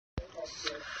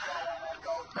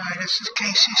Alright, this is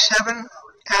KC7,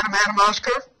 Adam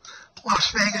Oscar,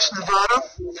 Las Vegas, Nevada.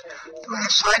 Doing a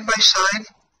side-by-side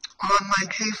on my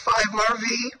G5rv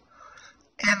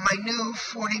and my new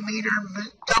 40-meter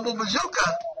double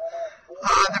bazooka.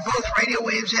 They're both radio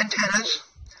waves antennas.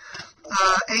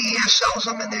 AES sells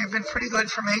them and they've been pretty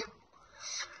good for me.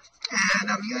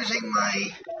 And I'm using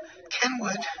my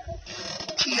Kenwood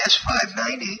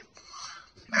ts590,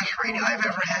 best radio I've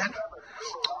ever had,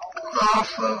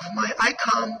 off of my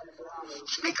ICOM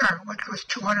speaker, which was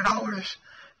 $200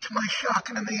 to my shock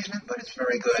and amazement, but it's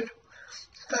very good.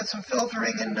 It's got some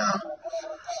filtering, and I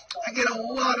get a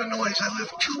lot of noise. I live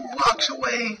 2 blocks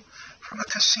away from a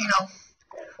casino,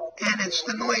 and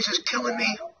the noise is killing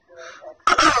me,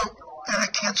 and I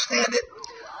can't stand it.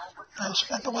 I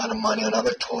spent a lot of money on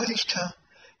other toys to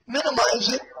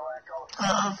minimize it,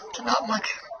 to not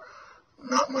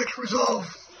much resolve.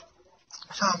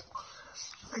 So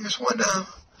I just wanted to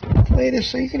play this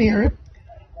so you can hear it.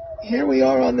 Here we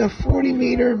are on the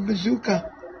 40-meter bazooka,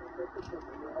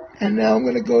 and now I'm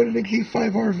going to go to the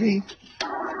g5rv.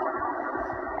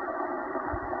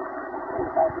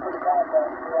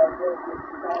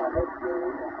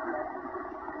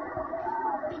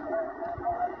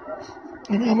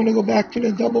 And I'm going to go back to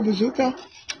the double bazooka.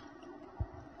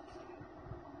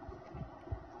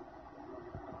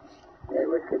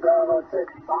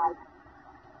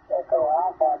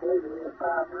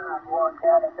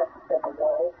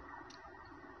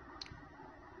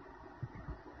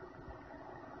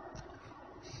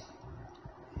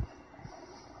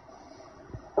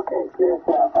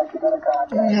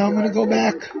 And now I'm going to go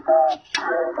back.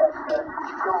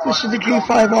 This is the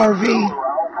g5rv.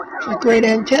 It's a great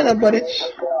antenna, but it's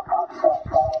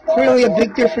clearly a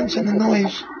big difference in the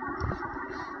noise.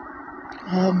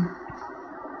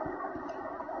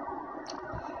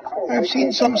 I've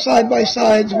seen some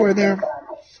side-by-sides where they're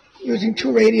using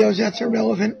 2 radios. That's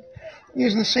irrelevant. I'm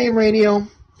using the same radio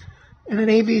and an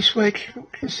AB switch.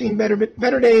 I've seen better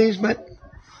days, but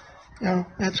you know,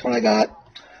 that's what I got,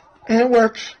 and it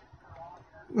works.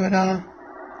 But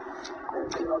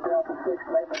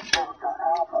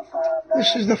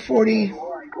this is the 40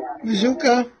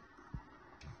 bazooka,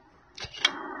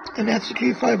 and that's the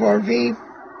g5rv.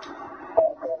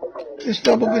 This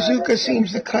double bazooka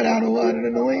seems to cut out a lot of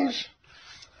the noise,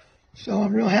 so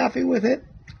I'm real happy with it,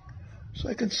 so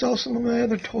I can sell some of my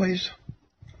other toys.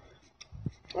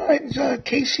 Alright, it's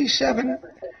KC7,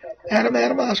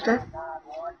 Adam Oscar,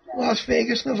 Las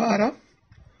Vegas, Nevada.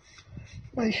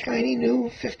 My shiny new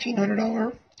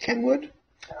 $1,500 Kenwood,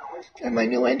 and my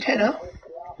new antenna.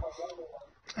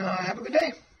 Have a good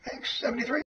day. Thanks, 73.